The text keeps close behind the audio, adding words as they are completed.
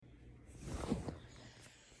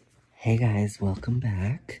Hey guys, welcome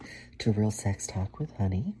back to Real Sex Talk with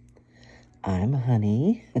Honey. I'm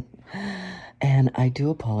Honey, and I do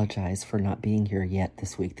apologize for not being here yet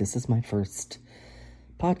this week. This is my first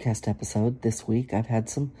podcast episode this week. I've had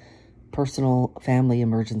some personal family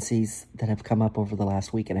emergencies that have come up over the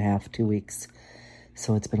last week and a half, 2 weeks,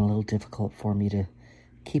 so it's been a little difficult for me to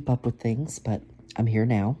keep up with things, but I'm here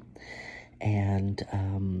now, and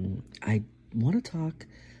I want to talk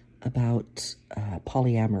about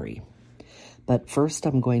polyamory. But first,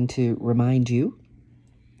 I'm going to remind you,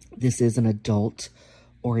 this is an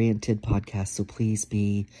adult-oriented podcast, so please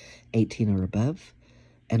be 18 or above.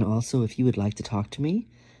 And also, if you would like to talk to me,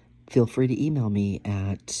 feel free to email me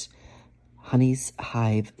at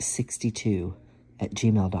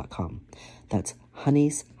honeyshive62@gmail.com. That's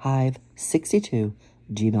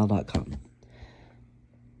honeyshive62@gmail.com.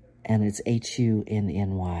 And it's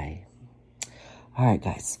HUNNY. All right,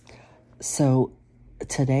 guys. So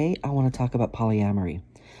today I want to talk about polyamory.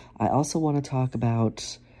 I also want to talk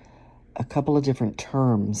about a couple of different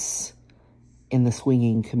terms in the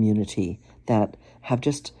swinging community that have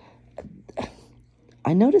just,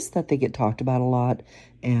 I noticed that they get talked about a lot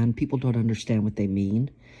and people don't understand what they mean.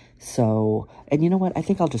 So, and you know what? I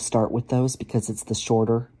think I'll just start with those because it's the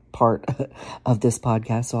shorter part of this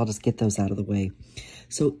podcast. So I'll just get those out of the way.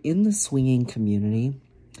 So in the swinging community,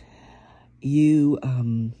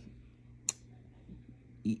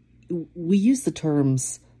 we use the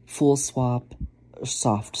terms full swap, or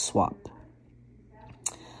soft swap.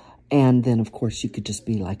 And then, of course, you could just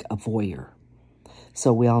be like a voyeur.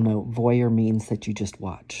 So we all know voyeur means that you just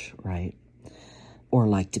watch, right? Or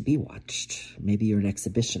like to be watched. Maybe you're an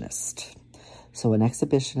exhibitionist. So an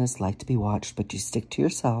exhibitionist like to be watched, but you stick to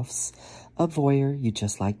yourselves. A voyeur, you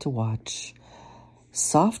just like to watch.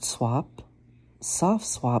 Soft swap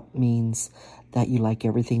means that you like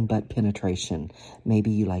everything but penetration. Maybe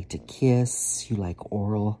you like to kiss, you like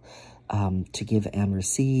oral, to give and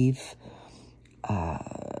receive,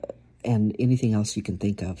 and anything else you can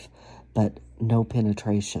think of, but no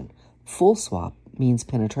penetration. Full swap means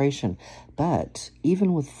penetration, but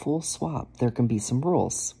even with full swap, there can be some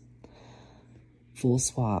rules. Full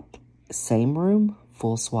swap, same room.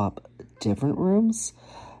 Full swap, different rooms.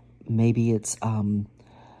 Maybe it's,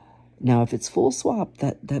 now if it's full swap,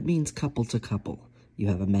 that means couple to couple. You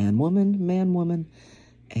have a man-woman,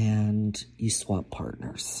 and you swap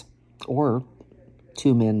partners. Or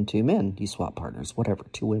two men, you swap partners, whatever,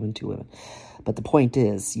 two women. But the point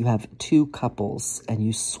is, you have two couples and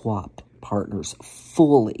you swap partners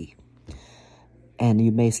fully. And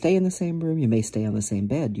you may stay in the same room, you may stay on the same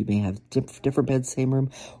bed, you may have different beds, same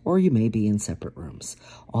room, or you may be in separate rooms.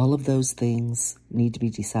 All of those things need to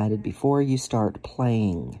be decided before you start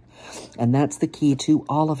playing. And that's the key to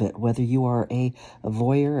all of it, whether you are a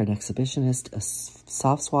voyeur, an exhibitionist, a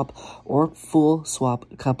soft swap, or full swap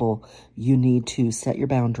couple, you need to set your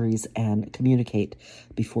boundaries and communicate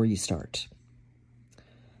before you start.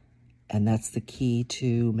 And that's the key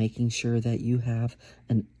to making sure that you have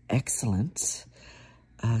an excellent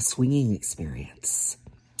swinging experience.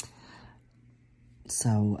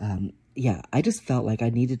 So, yeah, I just felt like I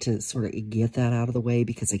needed to sort of get that out of the way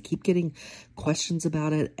because I keep getting questions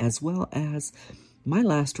about it, as well as my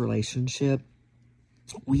last relationship.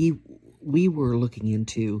 We were looking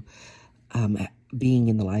into being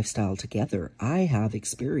in the lifestyle together. I have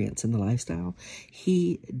experience in the lifestyle.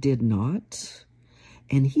 He did not,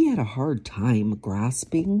 and he had a hard time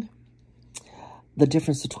grasping the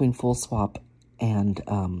difference between full swap and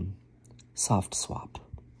soft swap.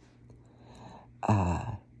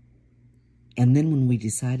 And then when we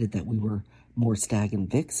decided that we were more stag and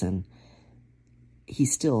vixen, he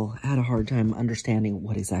still had a hard time understanding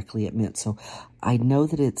what exactly it meant. So I know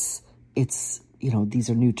that it's you know, these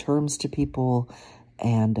are new terms to people,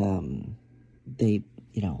 and they,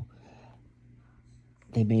 you know,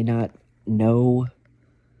 they may not know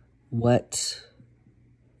what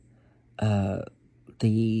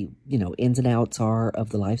the, you know, ins and outs are of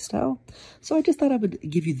the lifestyle. So I just thought I would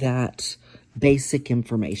give you that basic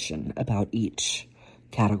information about each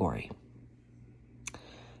category.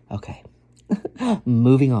 Okay,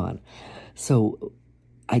 moving on. So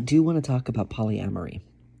I do want to talk about polyamory.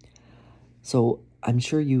 So I'm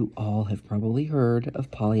sure you all have probably heard of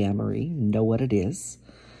polyamory, know what it is.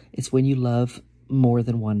 It's when you love more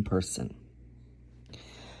than one person.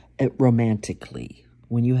 Romantically,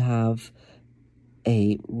 when you have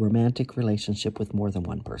a romantic relationship with more than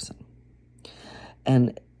one person.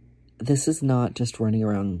 And this is not just running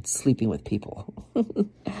around sleeping with people.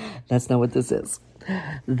 That's not what this is.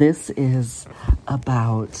 This is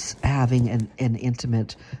about having an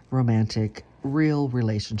intimate, romantic, real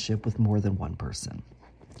relationship with more than one person.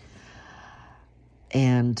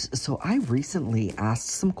 And so I recently asked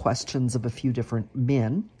some questions of a few different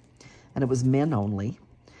men, and it was men only.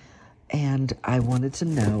 And I wanted to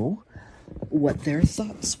know what their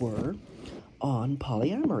thoughts were on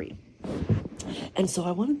polyamory. And so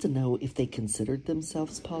I wanted to know if they considered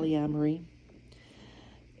themselves polyamory,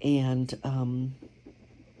 and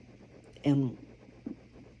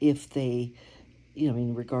if they,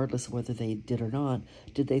 regardless of whether they did or not,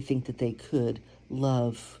 did they think that they could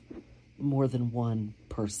love more than one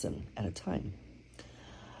person at a time?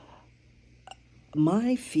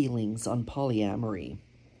 My feelings on polyamory,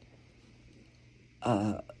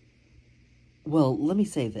 well, let me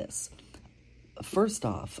say this. First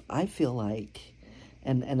off, I feel like,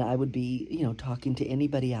 and I would be, talking to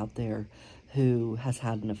anybody out there who has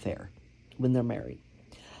had an affair when they're married.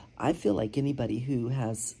 I feel like anybody who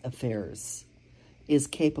has affairs is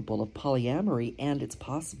capable of polyamory, and it's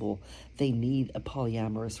possible they need a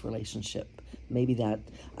polyamorous relationship.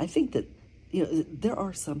 I think that, there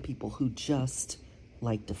are some people who just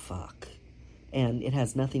like to fuck, and it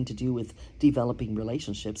has nothing to do with developing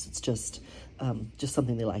relationships. It's just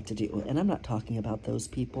something they like to do. And I'm not talking about those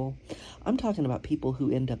people. I'm talking about people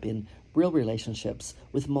who end up in real relationships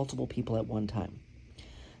with multiple people at one time.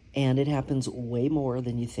 And it happens way more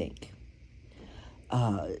than you think.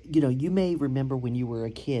 You may remember when you were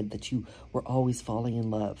a kid that you were always falling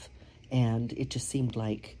in love, and it just seemed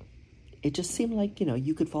like,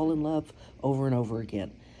 you could fall in love over and over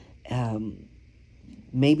again.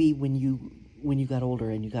 Maybe when you got older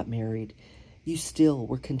and you got married, you still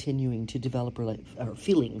were continuing to develop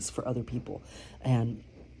feelings for other people. And,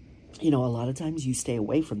 a lot of times you stay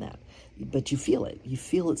away from that, but you feel it. You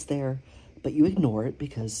feel it's there, but you ignore it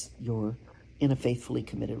because you're in a faithfully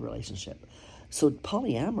committed relationship. So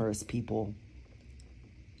polyamorous people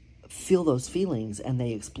feel those feelings and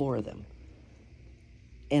they explore them.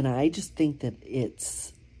 And I just think that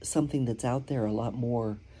it's something that's out there a lot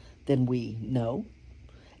more than we know.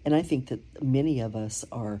 And I think that many of us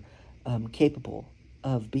are capable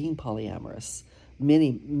of being polyamorous,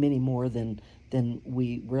 many, many more than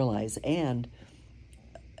we realize. And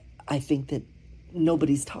I think that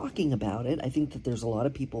nobody's talking about it. I think that there's a lot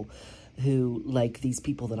of people who, like these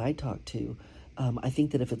people that I talk to, I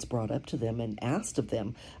think that if it's brought up to them and asked of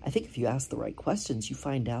them, I think if you ask the right questions, you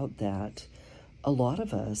find out that a lot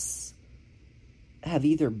of us have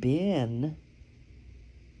either been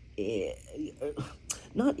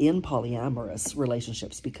not in polyamorous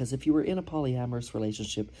relationships, because if you were in a polyamorous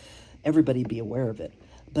relationship, everybody'd be aware of it.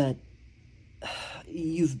 But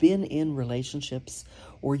you've been in relationships,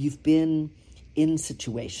 or you've been in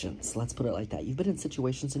situations, let's put it like that. You've been in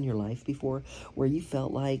situations in your life before where you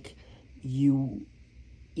felt like you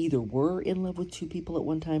either were in love with two people at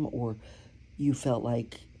one time, or you felt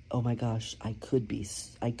like, oh my gosh, I could be.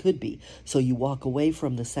 So you walk away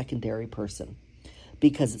from the secondary person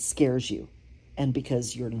because it scares you, and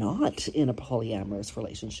because you're not in a polyamorous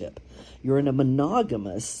relationship. You're in a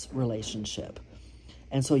monogamous relationship.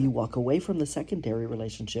 And so you walk away from the secondary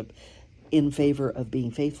relationship in favor of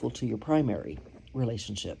being faithful to your primary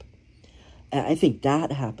relationship. And I think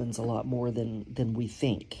that happens a lot more than we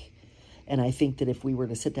think. And I think that if we were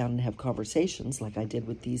to sit down and have conversations like I did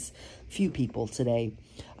with these few people today,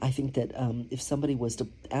 I think that if somebody was to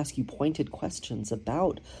ask you pointed questions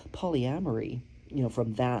about polyamory,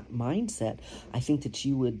 from that mindset, I think that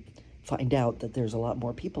you would find out that there's a lot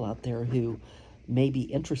more people out there who may be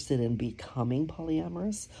interested in becoming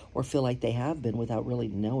polyamorous, or feel like they have been without really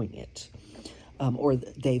knowing it. Or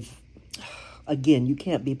again, you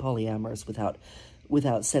can't be polyamorous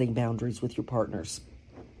without setting boundaries with your partners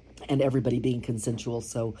and everybody being consensual.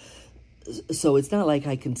 So it's not like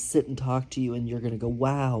I can sit and talk to you and you're going to go,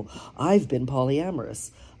 wow, I've been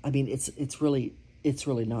polyamorous. I mean, it's really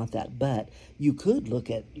not that. But you could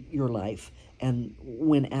look at your life, and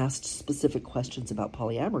when asked specific questions about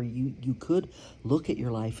polyamory, you could look at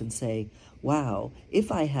your life and say, wow,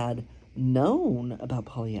 if I had known about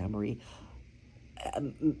polyamory,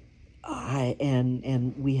 and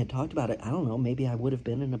we had talked about it, I don't know, maybe I would have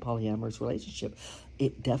been in a polyamorous relationship.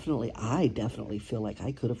 I definitely feel like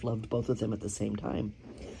I could have loved both of them at the same time.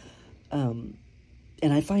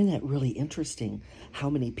 And I find that really interesting, how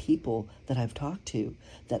many people that I've talked to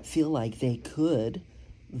that feel like they could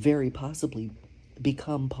very possibly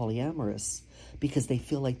become polyamorous because they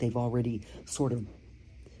feel like they've already sort of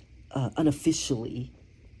unofficially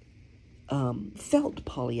felt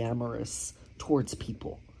polyamorous towards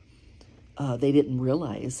people. They didn't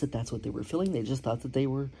realize that that's what they were feeling. They just thought that they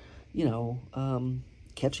were,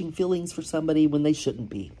 catching feelings for somebody when they shouldn't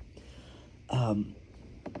be.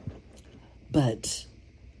 But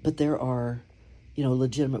there are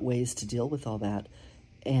legitimate ways to deal with all that.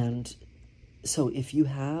 And so if you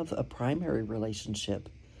have a primary relationship,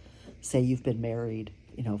 say you've been married,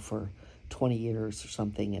 for 20 years or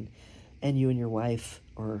something, and you and your wife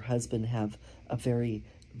or husband have a very,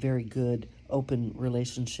 very good open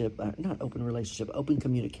relationship, not open relationship, open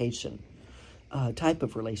communication type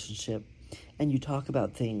of relationship, and you talk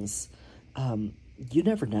about things, you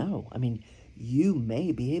never know. I mean, you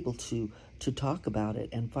may be able to talk about it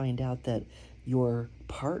and find out that your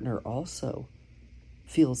partner also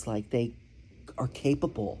feels like they are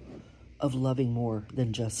capable of loving more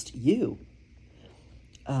than just you.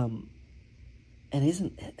 And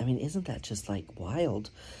isn't that just like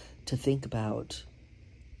wild to think about,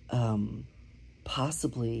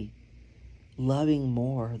 possibly loving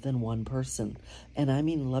more than one person? And I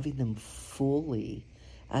mean loving them fully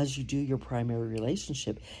as you do your primary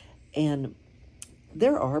relationship. And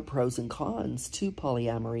there are pros and cons to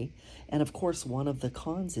polyamory. And of course, one of the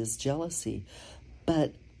cons is jealousy.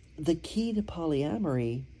 But the key to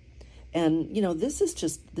polyamory, and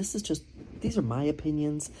these are my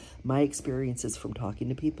opinions, my experiences from talking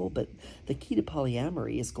to people, but the key to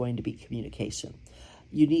polyamory is going to be communication.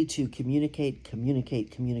 You need to communicate,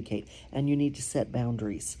 and you need to set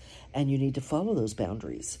boundaries, and you need to follow those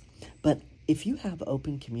boundaries. But if you have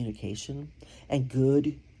open communication and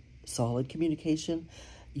good, solid communication,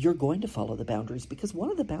 you're going to follow the boundaries, because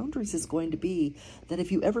one of the boundaries is going to be that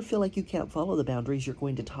if you ever feel like you can't follow the boundaries, you're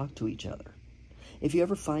going to talk to each other. If you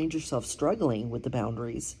ever find yourself struggling with the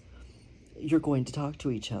boundaries, you're going to talk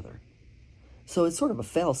to each other. So it's sort of a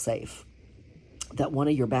fail-safe that one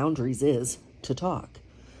of your boundaries is to talk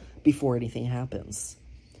before anything happens.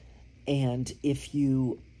 And if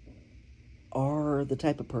you are the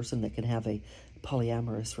type of person that can have a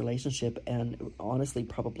polyamorous relationship, and honestly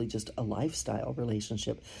probably just a lifestyle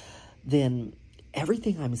relationship, then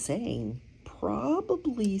everything I'm saying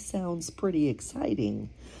probably sounds pretty exciting.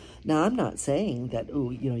 Now, I'm not saying that,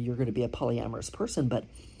 you're going to be a polyamorous person, but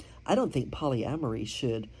I don't think polyamory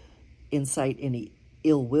should incite any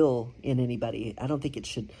ill will in anybody. I don't think it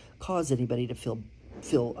should cause anybody to feel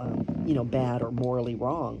bad or morally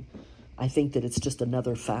wrong. I think that it's just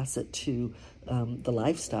another facet to the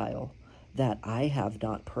lifestyle that I have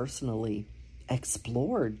not personally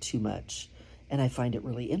explored too much, and I find it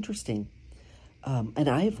really interesting. And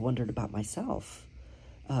I have wondered about myself.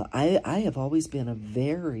 I have always been a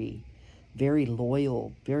very, very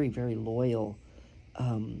loyal, very, very loyal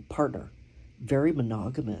partner, very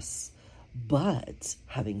monogamous. But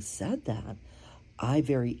having said that, I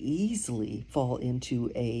very easily fall into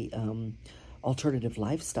a alternative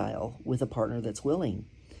lifestyle with a partner that's willing.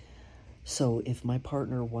 So if my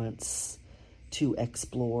partner wants to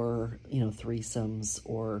explore, threesomes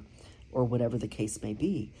or whatever the case may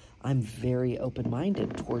be, I'm very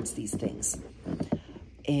open-minded towards these things.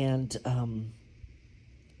 And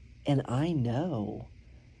I know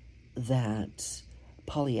that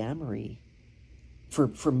polyamory,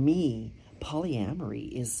 for me,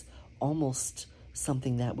 polyamory is almost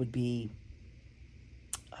something that would be,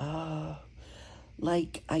 I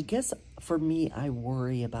guess for me, I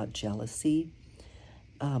worry about jealousy.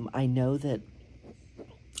 I know that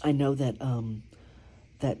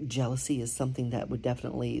that jealousy is something that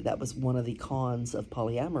was one of the cons of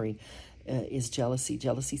polyamory, is jealousy.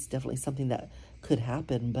 Jealousy is definitely something that could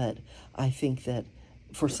happen, but I think that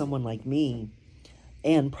for someone like me,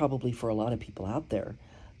 and probably for a lot of people out there,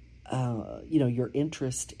 your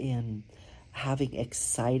interest in having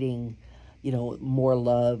exciting, more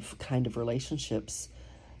love kind of relationships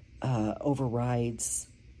overrides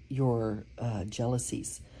your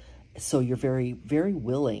jealousies. So you're very, very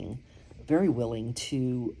willing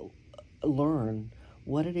to learn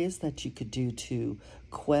what it is that you could do to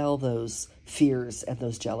quell those fears and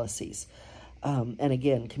those jealousies. And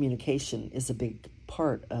again, communication is a big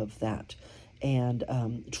part of that. And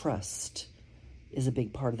trust is a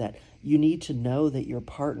big part of that. You need to know that your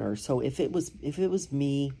partner, so if it was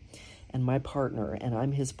me and my partner, and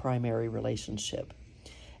I'm his primary relationship,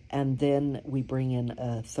 and then we bring in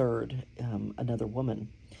a third, another woman,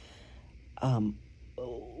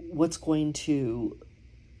 what's going to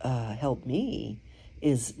help me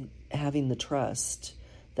is having the trust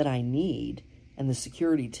that I need and the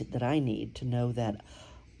security that I need to know that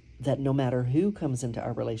no matter who comes into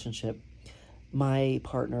our relationship, my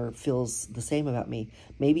partner feels the same about me,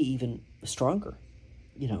 maybe even stronger,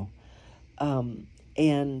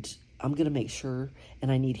 and I'm going to make sure,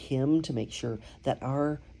 and I need him to make sure that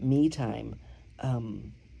our me time,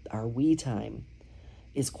 our we time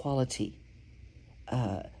is quality.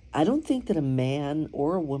 I don't think that a man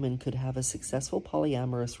or a woman could have a successful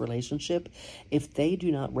polyamorous relationship if they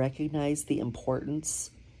do not recognize the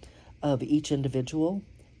importance of each individual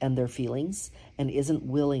and their feelings, and isn't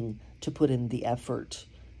willing to put in the effort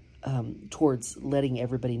towards letting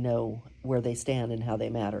everybody know where they stand and how they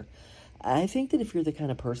matter. I think that if you're the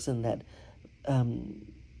kind of person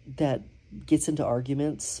that gets into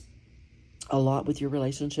arguments a lot with your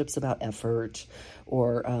relationships about effort,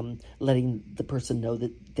 or letting the person know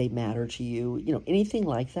that they matter to you, anything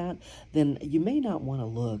like that, then you may not want to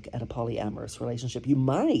look at a polyamorous relationship. You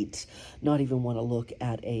might not even want to look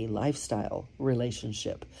at a lifestyle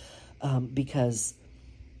relationship, because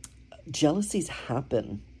jealousies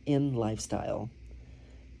happen in lifestyle,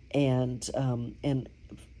 and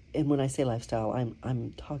when I say lifestyle,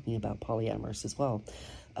 I'm talking about polyamorous as well.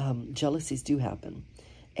 Jealousies do happen,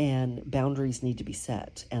 and boundaries need to be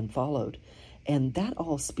set and followed. And that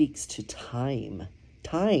all speaks to time.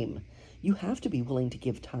 Time. You have to be willing to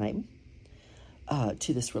give time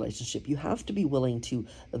to this relationship. You have to be willing to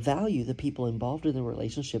value the people involved in the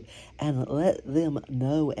relationship and let them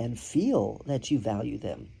know and feel that you value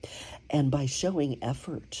them. And by showing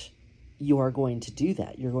effort, you are going to do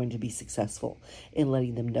that. You're going to be successful in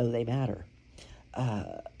letting them know they matter.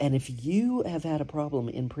 And if you have had a problem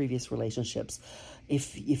in previous relationships,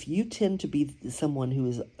 if you tend to be someone who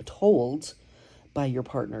is told by your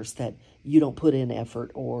partners that you don't put in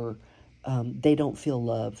effort, or they don't feel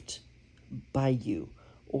loved by you,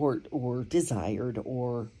 or desired,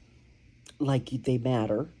 or like they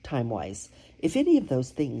matter time-wise, if any of those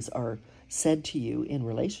things are said to you in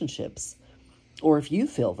relationships, or if you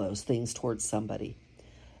feel those things towards somebody,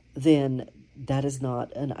 then that is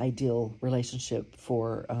not an ideal relationship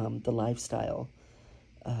for the lifestyle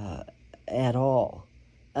at all.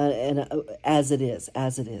 And as it is,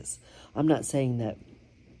 I'm not saying that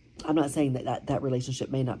that relationship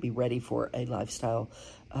may not be ready for a lifestyle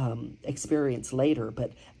experience later,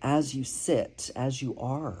 but as you sit, as you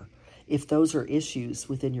are, if those are issues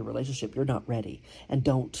within your relationship, you're not ready. And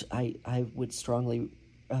I would strongly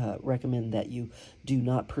recommend that you do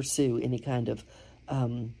not pursue any kind of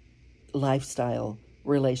lifestyle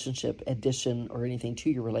relationship addition or anything to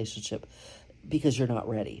your relationship, because you're not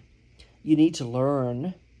ready. You need to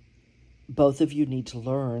learn, both of you need to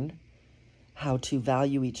learn how to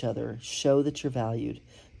value each other, show that you're valued,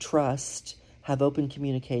 trust, have open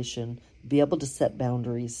communication, be able to set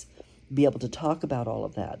boundaries, be able to talk about all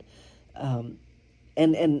of that.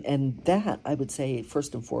 And that, I would say,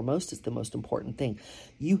 first and foremost, is the most important thing.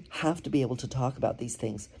 You have to be able to talk about these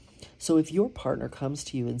things. So if your partner comes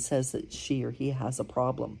to you and says that she or he has a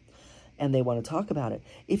problem and they want to talk about it,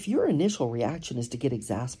 if your initial reaction is to get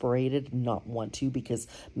exasperated and not want to, because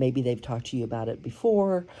maybe they've talked to you about it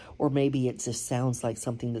before, or maybe it just sounds like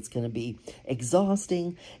something that's going to be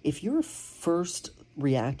exhausting, if your first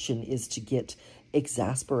reaction is to get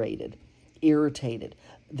exasperated, irritated,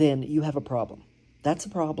 then you have a problem. That's a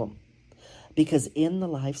problem. Because in the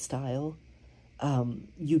lifestyle,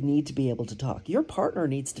 you need to be able to talk. Your partner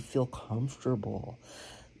needs to feel comfortable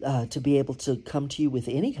to be able to come to you with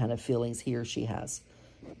any kind of feelings he or she has.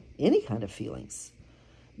 Any kind of feelings.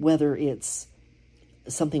 Whether it's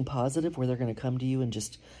something positive where they're going to come to you and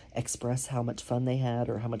just express how much fun they had,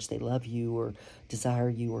 or how much they love you or desire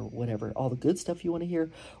you, or whatever, all the good stuff you want to hear,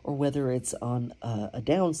 or whether it's on a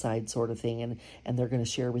downside sort of thing, and they're going to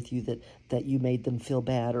share with you that you made them feel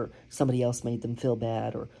bad, or somebody else made them feel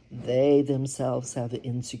bad, or they themselves have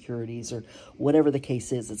insecurities, or whatever the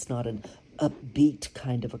case is. It's not an upbeat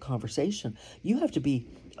kind of a conversation. You have to be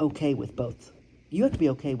okay with both. You have to be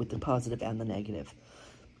okay with the positive and the negative.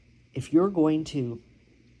 If you're going to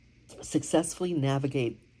successfully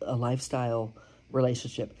navigate a lifestyle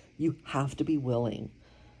relationship, you have to be willing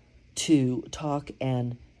to talk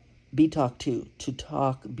and be talked to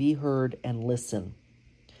talk, be heard, and listen.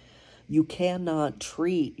 You cannot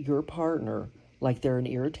treat your partner like they're an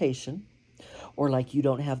irritation, or like you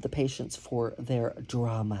don't have the patience for their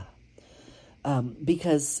drama,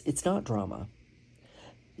 because it's not drama.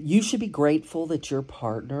 You should be grateful that your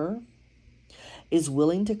partner is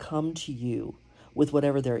willing to come to you with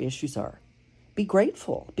whatever their issues are. Be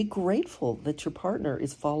grateful. Be grateful that your partner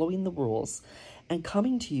is following the rules and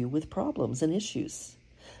coming to you with problems and issues.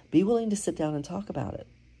 Be willing to sit down and talk about it.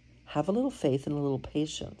 Have a little faith and a little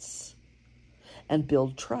patience, and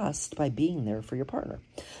build trust by being there for your partner.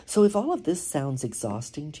 So if all of this sounds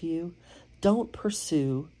exhausting to you, don't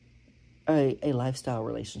pursue a lifestyle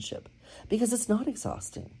relationship, because it's not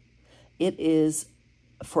exhausting. It is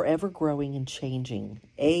forever growing and changing,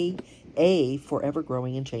 a forever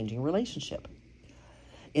growing and changing relationship.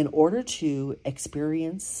 In order to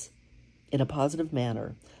experience in a positive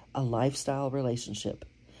manner a lifestyle relationship,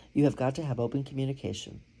 you have got to have open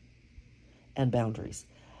communication and boundaries.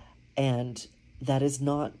 And that is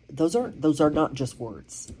not, those are not just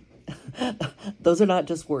words. Those are not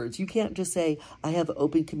just words. You can't just say, I have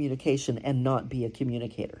open communication and not be a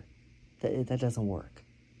communicator. That doesn't work.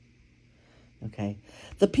 Okay?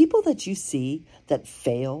 The people that you see that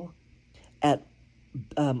fail at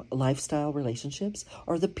lifestyle relationships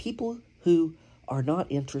are the people who are not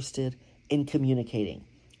interested in communicating.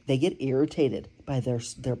 They get irritated by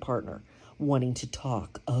their partner wanting to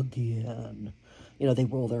talk again. They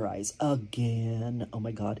roll their eyes again. Oh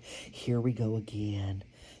my God, here we go again.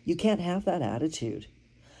 You can't have that attitude.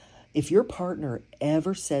 If your partner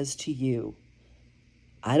ever says to you,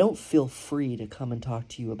 I don't feel free to come and talk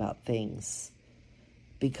to you about things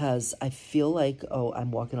because I feel like,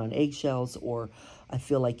 I'm walking on eggshells, or I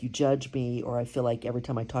feel like you judge me, or I feel like every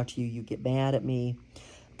time I talk to you, you get mad at me.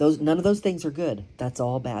 None of those things are good. That's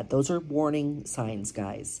all bad. Those are warning signs,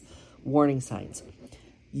 guys. Warning signs.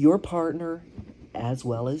 Your partner, as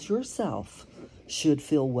well as yourself, should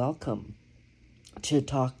feel welcome to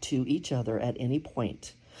talk to each other at any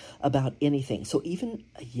point about anything. So even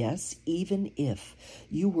if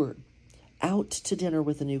you were out to dinner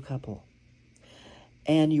with a new couple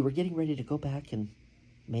and you were getting ready to go back and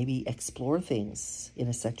maybe explore things in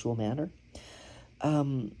a sexual manner,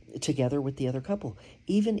 together with the other couple,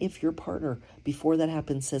 even if your partner, before that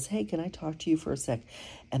happens, says, hey, can I talk to you for a sec?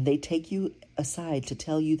 And they take you aside to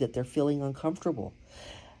tell you that they're feeling uncomfortable.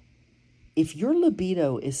 If your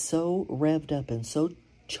libido is so revved up and so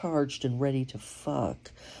charged and ready to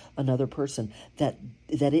fuck another person that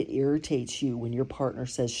it irritates you when your partner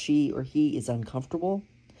says she or he is uncomfortable,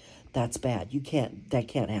 that's bad. That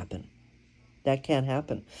can't happen. That can't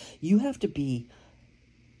happen. You have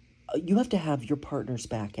to have your partner's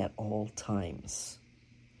back at all times.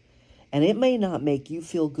 And it may not make you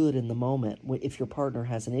feel good in the moment if your partner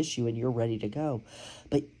has an issue and you're ready to go,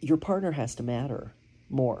 but your partner has to matter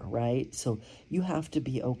more, right? So you have to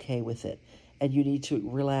be okay with it, and you need to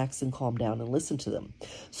relax and calm down and listen to them.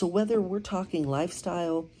 So whether we're talking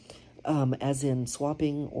lifestyle, as in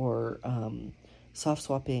swapping or soft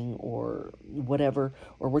swapping or whatever,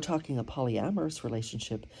 or we're talking a polyamorous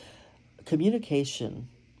relationship, communication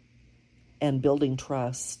and building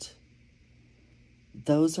trust,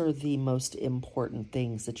 those are the most important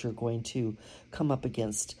things that you're going to come up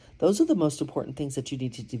against. Those are the most important things that you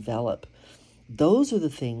need to develop. Those are the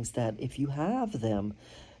things that if you have them,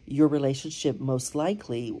 your relationship most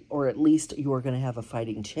likely, or at least you're going to have a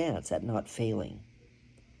fighting chance at not failing.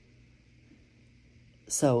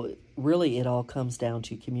 So really it all comes down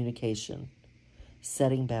to communication,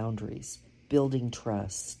 setting boundaries, building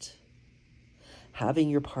trust, having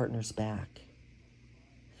your partner's back.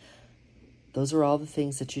 Those are all the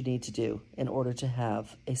things that you need to do in order to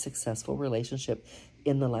have a successful relationship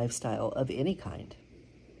in the lifestyle of any kind.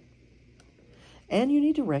 And you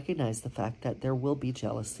need to recognize the fact that there will be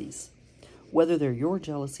jealousies, whether they're your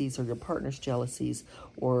jealousies or your partner's jealousies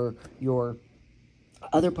or your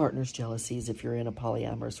other partner's jealousies if you're in a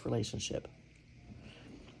polyamorous relationship.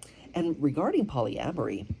 And regarding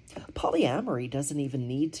polyamory doesn't even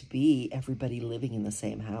need to be everybody living in the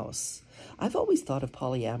same house. I've always thought of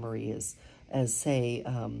polyamory as say,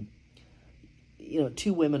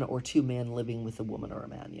 two women or two men living with a woman or a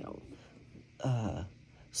man,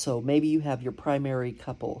 So maybe you have your primary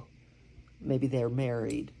couple, maybe they're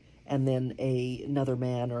married, and then another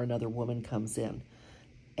man or another woman comes in.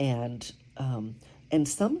 And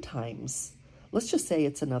sometimes, let's just say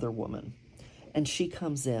it's another woman, and she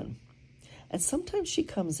comes in. And sometimes she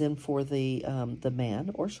comes in for the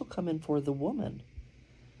man, or she'll come in for the woman.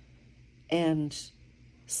 And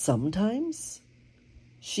sometimes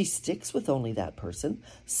she sticks with only that person.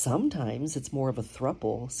 Sometimes it's more of a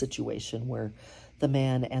throuple situation where the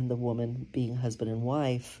man and the woman, being husband and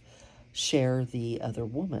wife, share the other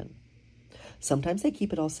woman. Sometimes they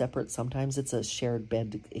keep it all separate. Sometimes it's a shared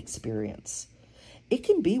bed experience. It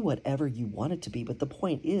can be whatever you want it to be, but the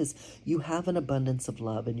point is you have an abundance of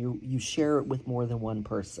love and you share it with more than one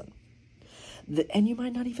person. And you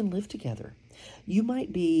might not even live together. You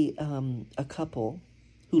might be a couple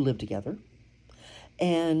who live together,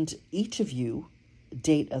 and each of you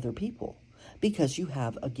date other people because you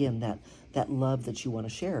have, again, that love that you want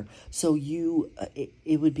to share. So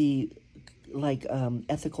it would be like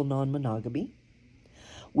ethical non-monogamy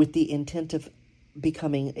with the intent of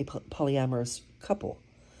becoming a polyamorous couple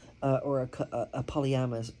or a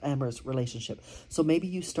polyamorous relationship. So maybe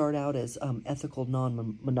you start out as ethical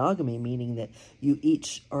non-monogamy, meaning that you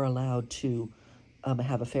each are allowed to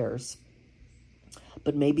have affairs,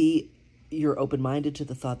 but maybe you're open-minded to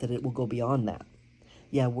the thought that it will go beyond that.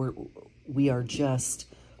 yeah, we are just,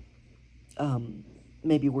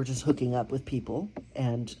 maybe we're just hooking up with people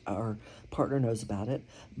and our partner knows about it,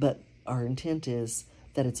 but our intent is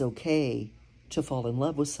that it's okay to fall in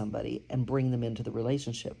love with somebody and bring them into the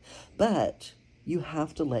relationship. But you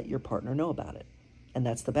have to let your partner know about it. And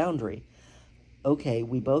that's the boundary. Okay,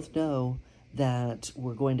 we both know that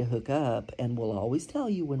we're going to hook up, and we'll always tell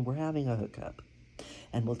you when we're having a hookup.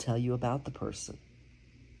 And we'll tell you about the person.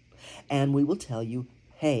 And we will tell you,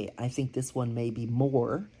 hey, I think this one may be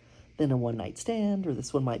more than a one-night stand, or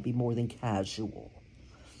this one might be more than casual.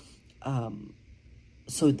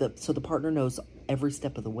 So the partner knows every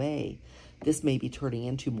step of the way this may be turning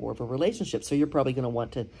into more of a relationship. So you're probably going to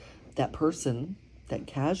want to, that person, that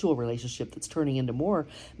casual relationship that's turning into more,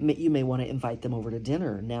 you may want to invite them over to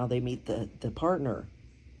dinner. Now they meet the partner.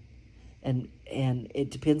 And it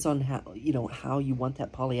depends on how you want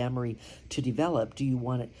that polyamory to develop. Do you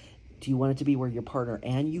want it to be where your partner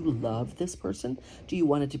and you love this person? Do you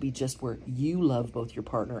want it to be just where you love both your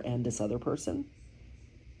partner and this other person?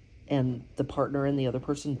 And the partner and the other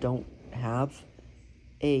person don't have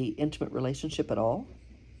a intimate relationship at all,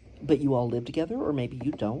 but you all live together, or maybe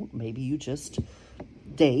you don't. Maybe you just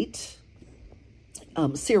date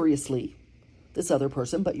seriously this other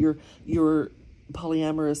person, but your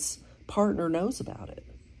polyamorous partner knows about it.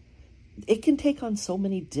 It can take on so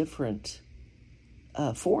many different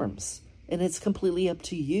forms, and it's completely up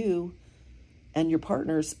to you and your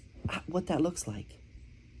partners what that looks like.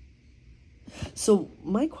 So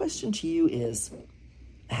my question to you is,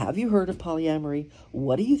 have you heard of polyamory?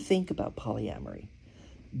 What do you think about polyamory?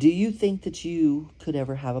 Do you think that you could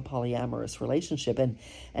ever have a polyamorous relationship? And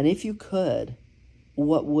if you could,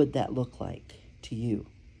 what would that look like to you?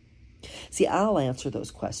 See, I'll answer those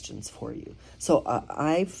questions for you. So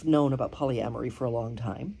I've known about polyamory for a long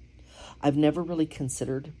time. I've never really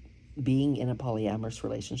considered being in a polyamorous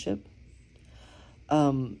relationship.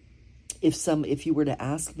 If you were to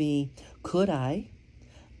ask me, could I?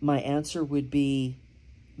 My answer would be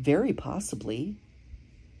very possibly.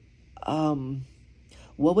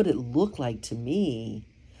 What would it look like to me?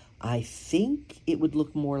 I think it would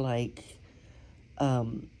look more like, I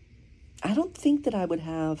don't think that I would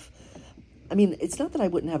have, it's not that I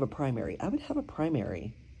wouldn't have a primary. I would have a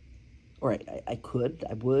primary, or I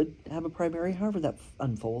would have a primary, however that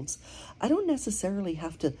unfolds. I don't necessarily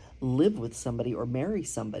have to live with somebody or marry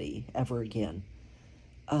somebody ever again.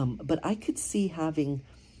 But I could see having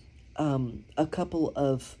a couple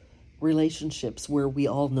of relationships where we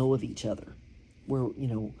all know of each other, where,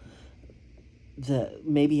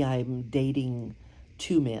 maybe I'm dating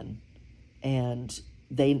two men and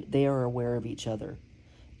they are aware of each other,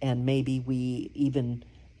 and maybe we even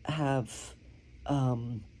have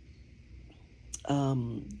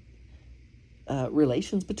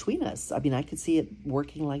relations between us. I could see it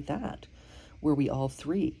working like that, where we all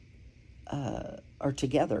three are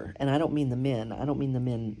together. And I don't mean the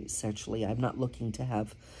men sexually. I'm not looking to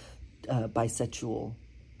have bisexual,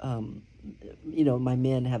 my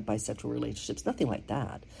men have bisexual relationships, nothing like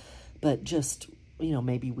that. But just,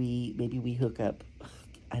 maybe we hook up.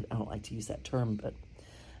 I don't like to use that term, but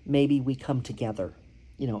maybe we come together,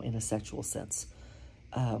 in a sexual sense,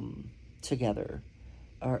 together,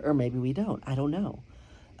 or maybe we don't. I don't know.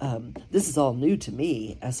 This is all new to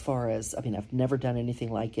me as far as, I've never done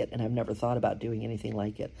anything like it, and I've never thought about doing anything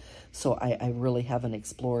like it. So I really haven't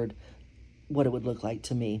explored what it would look like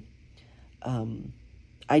to me.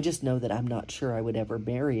 I just know that I'm not sure I would ever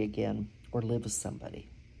marry again or live with somebody.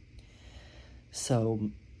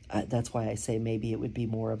 So that's why I say maybe it would be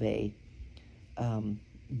more of a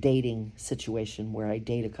dating situation where I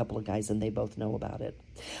date a couple of guys and they both know about it.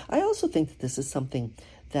 I also think that this is something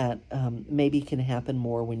that maybe can happen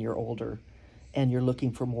more when you're older and you're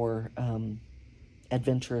looking for more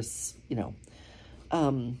adventurous,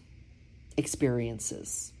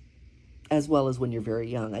 experiences, as well as when you're very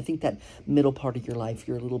young. I think that middle part of your life,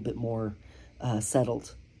 you're a little bit more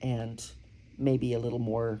settled and maybe a little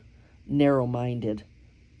more narrow-minded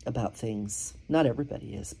about things. Not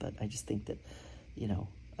everybody is, but I just think that,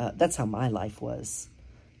 that's how my life was.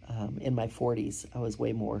 In my 40s, I was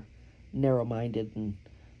way more narrow-minded and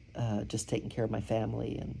just taking care of my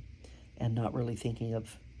family and not really thinking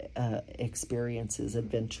of experiences,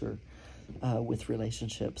 adventure with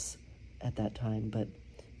relationships at that time. But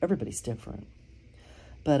everybody's different.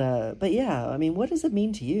 But yeah, what does it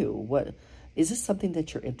mean to you? What is this something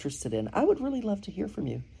that you're interested in? I would really love to hear from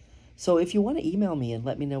you. So if you want to email me and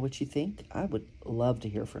let me know what you think, I would love to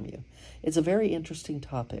hear from you. It's a very interesting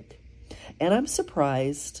topic. And I'm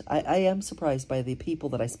surprised, I am surprised by the people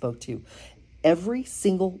that I spoke to. Every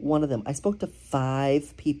single one of them, I spoke to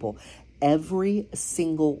 5 people. Every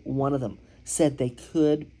single one of them said they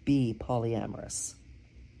could be polyamorous,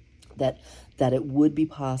 that it would be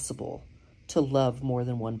possible to love more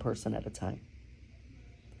than one person at a time.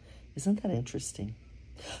 Isn't that interesting?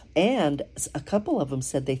 And a couple of them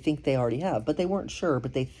said they think they already have, but they weren't sure,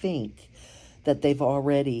 but they think that they've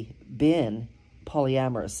already been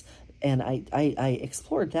polyamorous. And I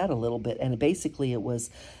explored that a little bit, and basically it was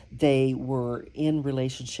they were in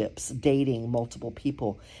relationships, dating multiple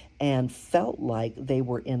people, and felt like they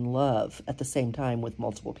were in love at the same time with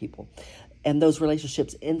multiple people. And those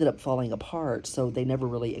relationships ended up falling apart, so they never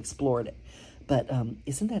really explored it. But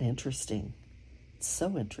isn't that interesting? It's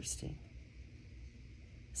so interesting.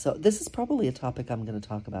 So this is probably a topic I'm going to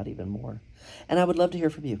talk about even more. And I would love to hear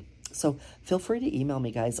from you. So feel free to email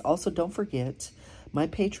me, guys. Also, don't forget, my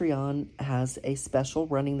Patreon has a special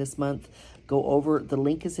running this month. Go over, the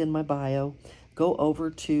link is in my bio. Go over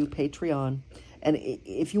to Patreon. And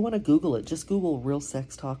if you want to Google it, just Google Real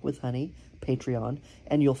Sex Talk with Honey, Patreon,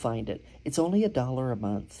 and you'll find it. It's only $1 a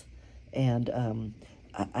month. And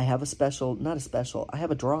I have a special, not a special, I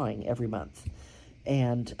have a drawing every month.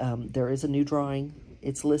 And there is a new drawing.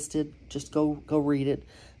 It's listed. Just go read it.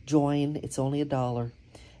 Join. It's only $1.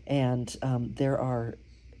 And there are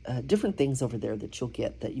different things over there that you'll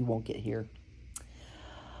get that you won't get here.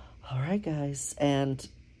 All right, guys. And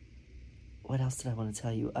what else did I want to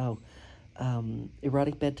tell you? Oh,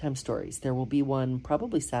 erotic bedtime stories. There will be one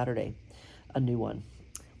probably Saturday, a new one.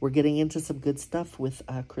 We're getting into some good stuff with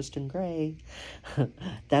Christian Grey.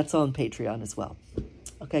 That's on Patreon as well.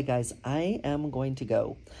 Okay, guys, I am going to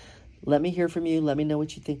go. Let me hear from you. Let me know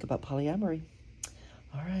what you think about polyamory.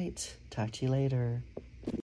 All right. Talk to you later.